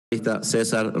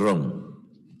César Rohon.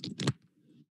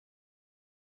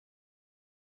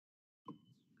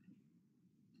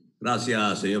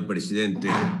 Gracias, señor presidente,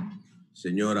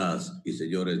 señoras y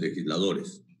señores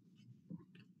legisladores.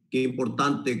 Qué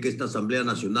importante que esta Asamblea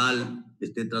Nacional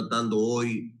esté tratando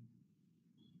hoy,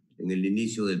 en el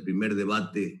inicio del primer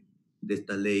debate de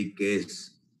esta ley que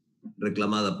es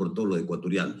reclamada por todos los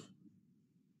ecuatorianos.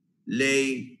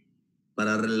 Ley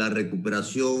para la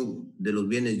recuperación de los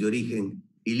bienes de origen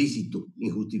ilícito,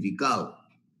 injustificado,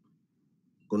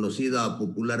 conocida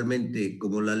popularmente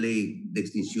como la ley de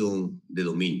extinción de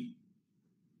dominio.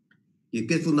 Y es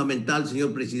que es fundamental,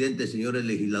 señor presidente, señores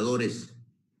legisladores,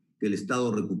 que el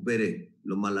Estado recupere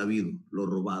lo mal habido, lo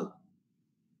robado.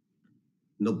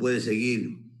 No puede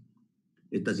seguir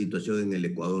esta situación en el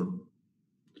Ecuador,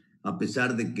 a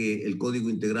pesar de que el Código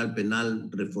Integral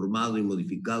Penal reformado y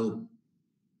modificado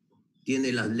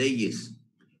tiene las leyes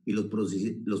y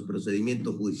los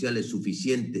procedimientos judiciales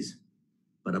suficientes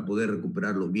para poder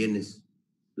recuperar los bienes.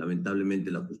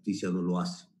 Lamentablemente la justicia no lo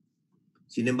hace.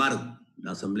 Sin embargo,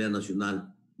 la Asamblea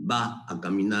Nacional va a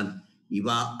caminar y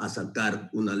va a sacar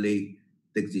una ley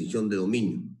de extinción de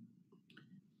dominio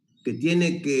que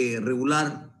tiene que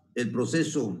regular el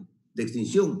proceso de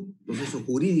extinción, proceso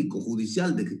jurídico,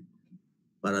 judicial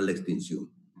para la extinción,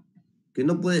 que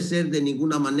no puede ser de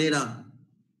ninguna manera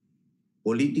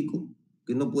político,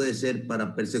 que no puede ser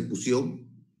para persecución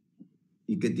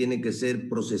y que tiene que ser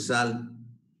procesal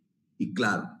y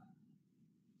claro.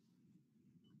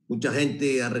 Mucha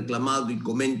gente ha reclamado y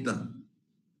comenta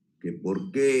que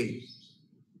por qué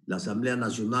la Asamblea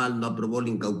Nacional no aprobó la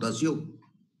incautación.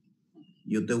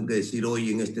 Yo tengo que decir hoy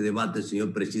en este debate,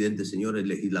 señor presidente, señores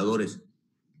legisladores,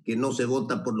 que no se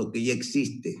vota por lo que ya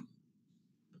existe.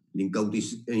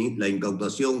 La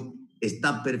incautación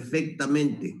está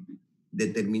perfectamente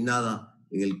determinada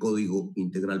en el Código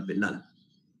Integral Penal.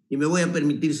 Y me voy a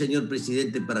permitir, señor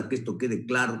presidente, para que esto quede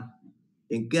claro,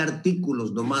 en qué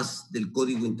artículos nomás del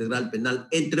Código Integral Penal,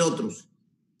 entre otros,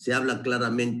 se habla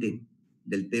claramente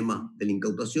del tema de la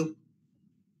incautación.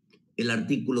 El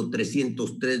artículo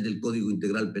 303 del Código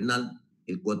Integral Penal,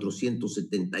 el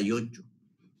 478,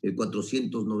 el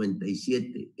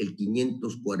 497, el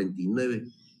 549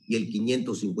 y el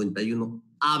 551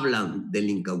 hablan de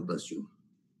la incautación.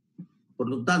 Por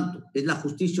lo tanto, es la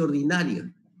justicia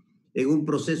ordinaria en un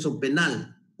proceso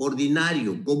penal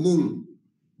ordinario, común,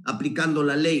 aplicando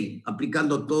la ley,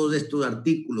 aplicando todos estos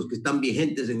artículos que están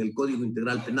vigentes en el Código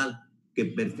Integral Penal, que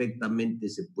perfectamente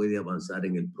se puede avanzar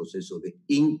en el proceso de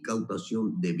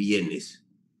incautación de bienes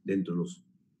dentro de los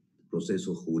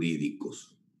procesos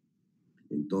jurídicos.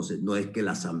 Entonces, no es que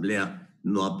la Asamblea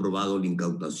no ha aprobado la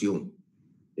incautación.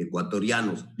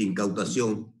 Ecuatorianos, la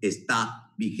incautación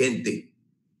está vigente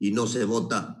y no se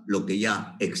vota lo que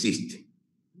ya existe.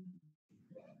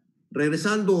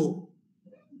 Regresando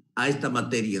a esta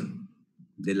materia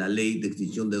de la ley de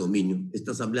extinción de dominio,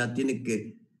 esta Asamblea tiene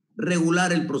que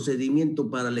regular el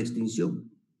procedimiento para la extinción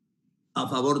a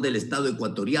favor del Estado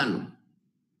ecuatoriano.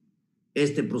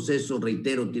 Este proceso,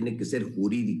 reitero, tiene que ser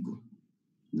jurídico,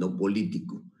 no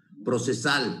político,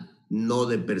 procesal, no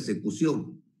de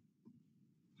persecución.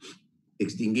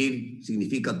 Extinguir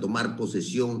significa tomar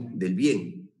posesión del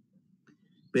bien.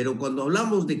 Pero cuando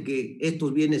hablamos de que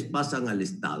estos bienes pasan al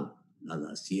Estado, las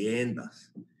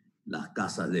haciendas, las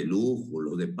casas de lujo,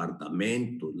 los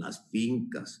departamentos, las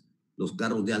fincas, los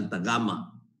carros de alta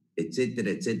gama,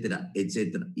 etcétera, etcétera,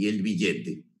 etcétera, y el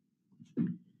billete.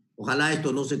 Ojalá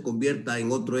esto no se convierta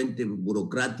en otro ente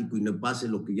burocrático y no pase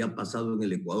lo que ya ha pasado en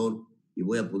el Ecuador, y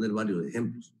voy a poner varios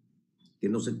ejemplos, que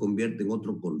no se convierta en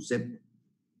otro concepto,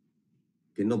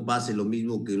 que no pase lo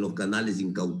mismo que en los canales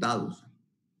incautados,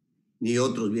 ni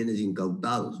otros bienes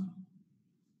incautados,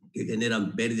 que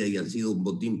generan pérdida y han sido un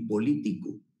botín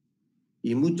político.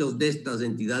 Y muchas de estas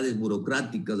entidades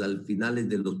burocráticas al final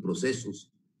de los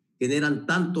procesos generan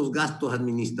tantos gastos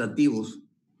administrativos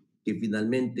que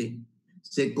finalmente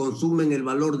se consumen el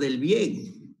valor del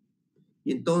bien.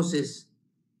 Y entonces,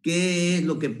 ¿qué es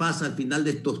lo que pasa al final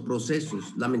de estos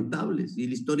procesos lamentables? Y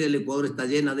la historia del Ecuador está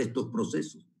llena de estos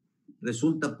procesos.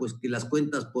 Resulta pues que las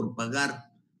cuentas por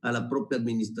pagar a la propia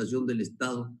administración del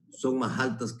Estado son más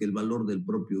altas que el valor del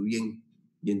propio bien.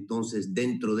 Y entonces,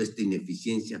 dentro de esta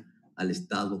ineficiencia, al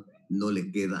Estado no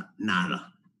le queda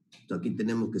nada. Entonces, aquí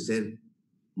tenemos que ser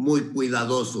muy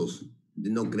cuidadosos de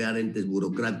no crear entes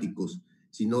burocráticos,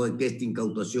 sino de que esta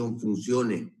incautación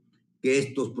funcione, que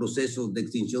estos procesos de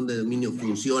extinción de dominio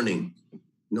funcionen,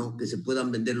 ¿no? Que se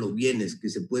puedan vender los bienes, que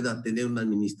se pueda tener una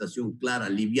administración clara,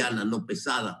 liviana, no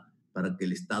pesada, para que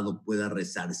el Estado pueda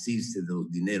resarcirse de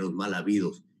los dineros mal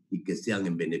habidos y que sean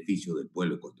en beneficio del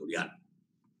pueblo ecuatoriano.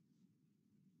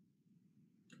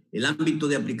 El ámbito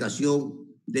de aplicación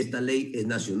de esta ley es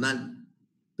nacional,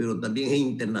 pero también es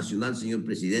internacional, señor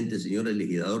presidente, señores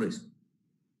legisladores,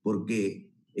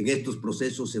 porque en estos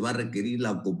procesos se va a requerir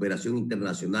la cooperación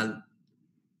internacional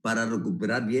para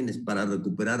recuperar bienes, para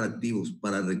recuperar activos,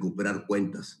 para recuperar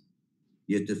cuentas.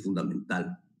 Y esto es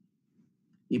fundamental.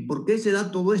 ¿Y por qué se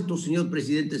da todo esto, señor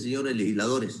presidente, señores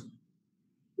legisladores?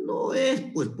 No es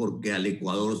pues porque al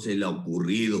Ecuador se le ha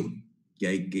ocurrido que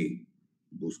hay que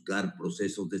buscar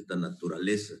procesos de esta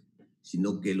naturaleza,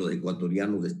 sino que los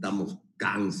ecuatorianos estamos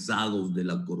cansados de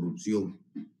la corrupción.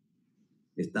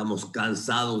 Estamos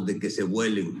cansados de que se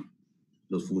vuelen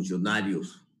los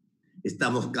funcionarios.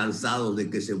 Estamos cansados de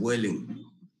que se vuelen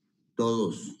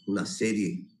todos una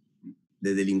serie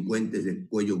de delincuentes de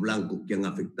cuello blanco que han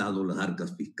afectado las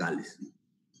arcas fiscales.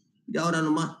 Y ahora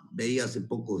nomás veía hace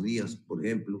pocos días, por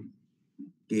ejemplo,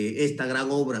 que esta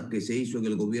gran obra que se hizo en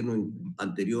el gobierno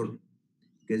anterior,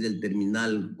 que es el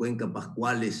terminal Cuenca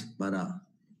Pascuales para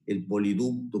el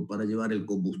poliducto, para llevar el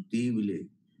combustible,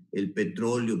 el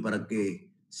petróleo, para que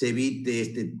se evite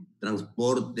este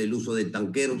transporte, el uso de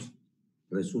tanqueros,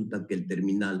 resulta que el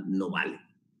terminal no vale.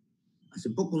 Hace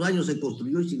pocos años se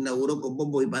construyó y se inauguró con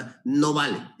bombos y no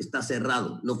vale, está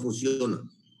cerrado, no funciona.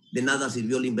 De nada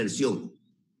sirvió la inversión.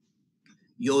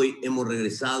 Y hoy hemos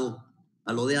regresado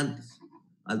a lo de antes,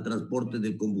 al transporte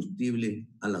del combustible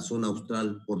a la zona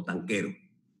austral por tanquero,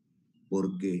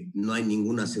 porque no hay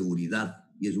ninguna seguridad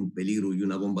y es un peligro y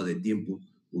una bomba de tiempo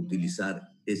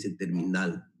utilizar ese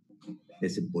terminal,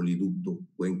 ese poliducto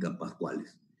Cuenca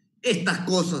Pascuales. Estas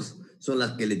cosas son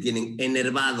las que le tienen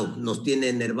enervado, nos tiene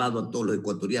enervado a todos los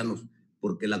ecuatorianos,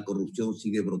 porque la corrupción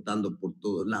sigue brotando por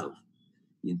todos lados.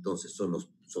 Y entonces son los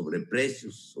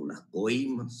sobreprecios, son las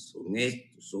coimas, son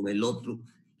esto, son el otro,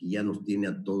 que ya nos tiene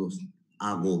a todos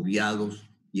agobiados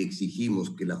y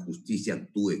exigimos que la justicia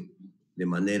actúe de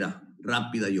manera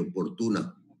rápida y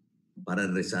oportuna para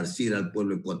resarcir al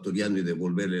pueblo ecuatoriano y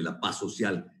devolverle la paz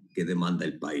social que demanda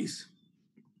el país.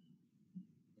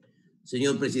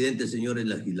 Señor presidente, señores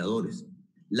legisladores,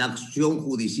 la acción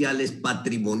judicial es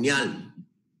patrimonial,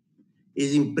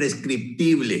 es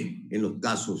imprescriptible en los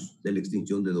casos de la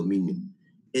extinción de dominio,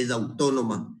 es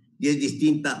autónoma y es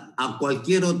distinta a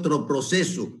cualquier otro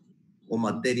proceso o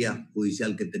materia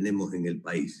judicial que tenemos en el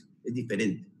país. Es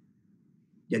diferente.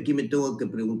 Y aquí me tengo que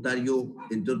preguntar yo,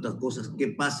 entre otras cosas, ¿qué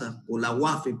pasa con la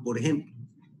UAFE, por ejemplo?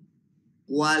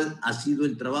 ¿Cuál ha sido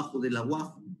el trabajo de la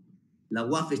UAFE? La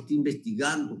UAFE está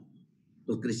investigando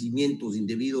los crecimientos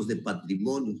indebidos de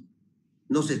patrimonio.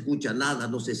 No se escucha nada,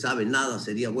 no se sabe nada.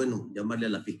 Sería bueno llamarle a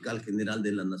la fiscal general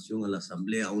de la Nación, a la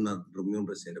Asamblea, a una reunión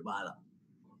reservada,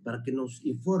 para que nos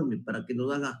informe, para que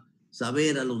nos haga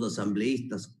saber a los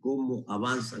asambleístas cómo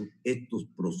avanzan estos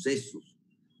procesos,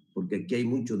 porque aquí hay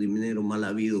mucho dinero mal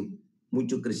habido,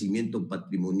 mucho crecimiento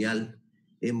patrimonial.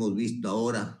 Hemos visto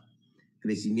ahora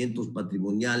crecimientos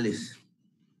patrimoniales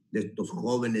de estos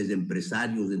jóvenes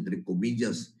empresarios, entre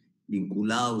comillas,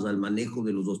 vinculados al manejo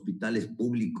de los hospitales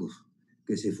públicos,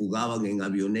 que se fugaban en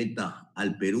avioneta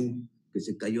al Perú, que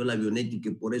se cayó la avioneta y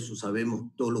que por eso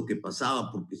sabemos todo lo que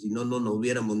pasaba, porque si no, no nos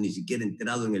hubiéramos ni siquiera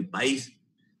enterado en el país.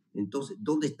 Entonces,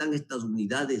 ¿dónde están estas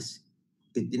unidades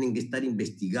que tienen que estar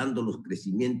investigando los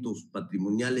crecimientos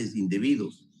patrimoniales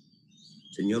indebidos?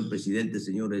 Señor presidente,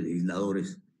 señores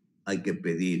legisladores, hay que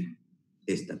pedir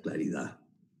esta claridad.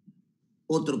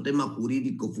 Otro tema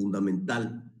jurídico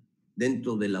fundamental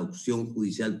dentro de la acción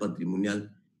judicial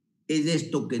patrimonial es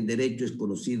esto que en derecho es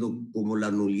conocido como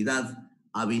la nulidad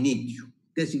ab initio.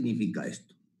 ¿Qué significa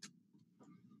esto?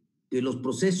 Que los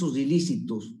procesos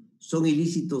ilícitos son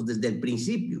ilícitos desde el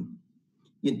principio.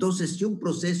 Y entonces, si un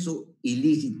proceso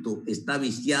ilícito está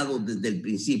viciado desde el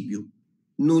principio,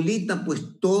 nulita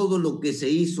pues todo lo que se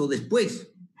hizo después,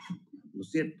 ¿no es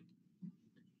cierto?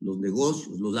 Los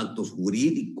negocios, los actos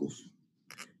jurídicos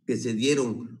que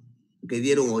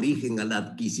dieron origen a la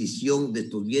adquisición de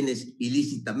estos bienes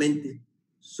ilícitamente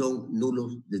son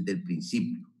nulos desde el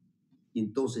principio. Y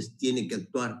entonces tiene que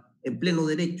actuar en pleno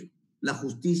derecho, la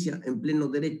justicia en pleno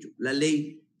derecho. La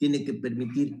ley tiene que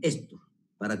permitir esto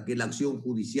para que la acción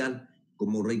judicial,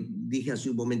 como dije hace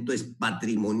un momento, es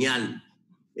patrimonial,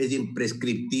 es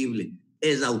imprescriptible,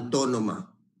 es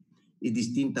autónoma y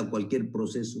distinta a cualquier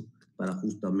proceso para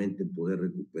justamente poder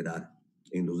recuperar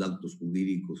en los actos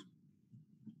jurídicos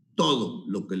todo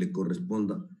lo que le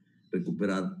corresponda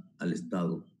recuperar al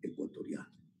Estado ecuatoriano.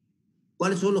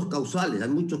 ¿Cuáles son los causales? Hay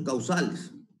muchos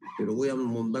causales, pero voy a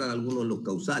nombrar algunos de los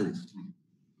causales.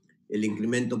 El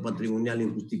incremento patrimonial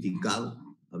injustificado,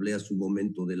 hablé hace un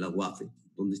momento de la UAFE,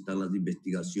 ¿dónde están las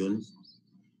investigaciones?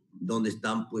 ¿Dónde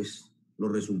están pues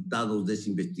los resultados de esa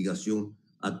investigación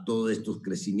a todos estos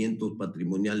crecimientos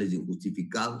patrimoniales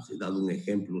injustificados. He dado un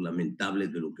ejemplo lamentable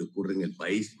de lo que ocurre en el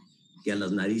país, que a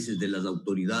las narices de las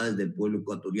autoridades del pueblo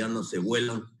ecuatoriano se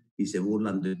vuelan y se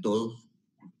burlan de todos.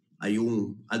 Hay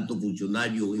un alto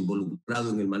funcionario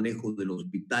involucrado en el manejo de los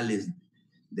hospitales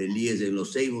del IES en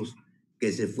Los Ceibos,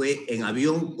 que se fue en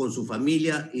avión con su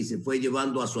familia y se fue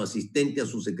llevando a su asistente, a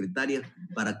su secretaria,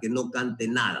 para que no cante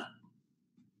nada.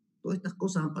 Todas estas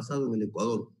cosas han pasado en el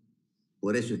Ecuador.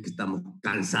 Por eso es que estamos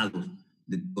cansados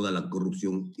de toda la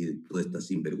corrupción y de toda esta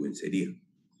sinvergüencería.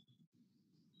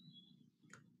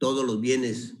 Todos los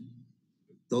bienes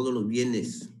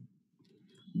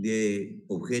de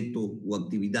objeto o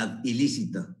actividad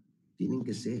ilícita tienen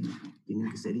que ser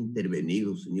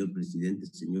intervenidos, señor presidente,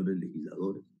 señores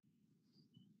legisladores.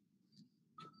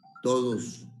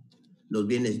 Todos los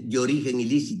bienes de origen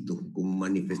ilícito, como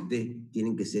manifesté,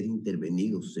 tienen que ser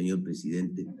intervenidos, señor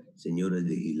presidente, señores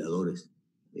legisladores,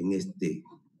 en este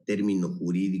término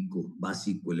jurídico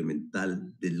básico,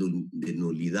 elemental, de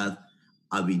nulidad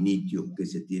ab initio que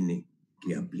se tiene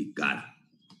que aplicar.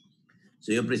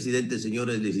 Señor presidente,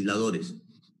 señores legisladores,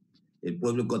 el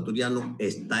pueblo ecuatoriano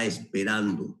está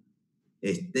esperando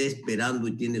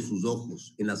y tiene sus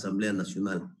ojos en la Asamblea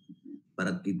Nacional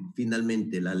para que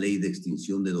finalmente la ley de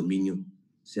extinción de dominio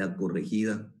sea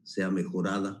corregida, sea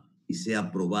mejorada y sea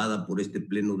aprobada por este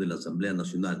pleno de la Asamblea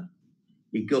Nacional,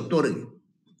 y que otorgue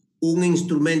un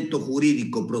instrumento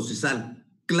jurídico procesal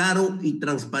claro y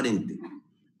transparente,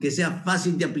 que sea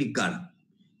fácil de aplicar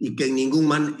y que en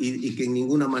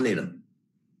ninguna manera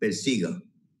persiga,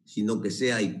 sino que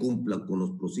sea y cumpla con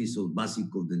los procesos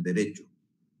básicos del derecho,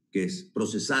 que es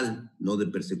procesal, no de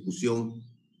persecución,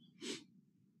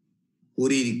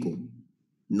 jurídico,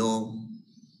 no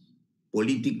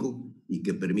político, y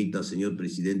que permita, señor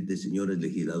presidente, señores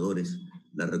legisladores,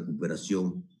 la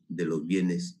recuperación de los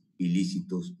bienes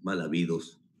ilícitos mal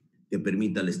habidos, que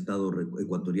permita al Estado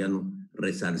ecuatoriano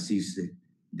resarcirse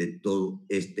de todo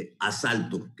este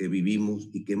asalto que vivimos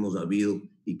y que hemos habido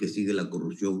y que sigue la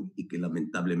corrupción y que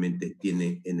lamentablemente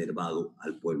tiene enervado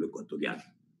al pueblo ecuatoriano.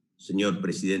 Señor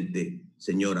presidente,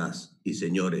 señoras y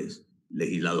señores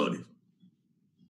legisladores.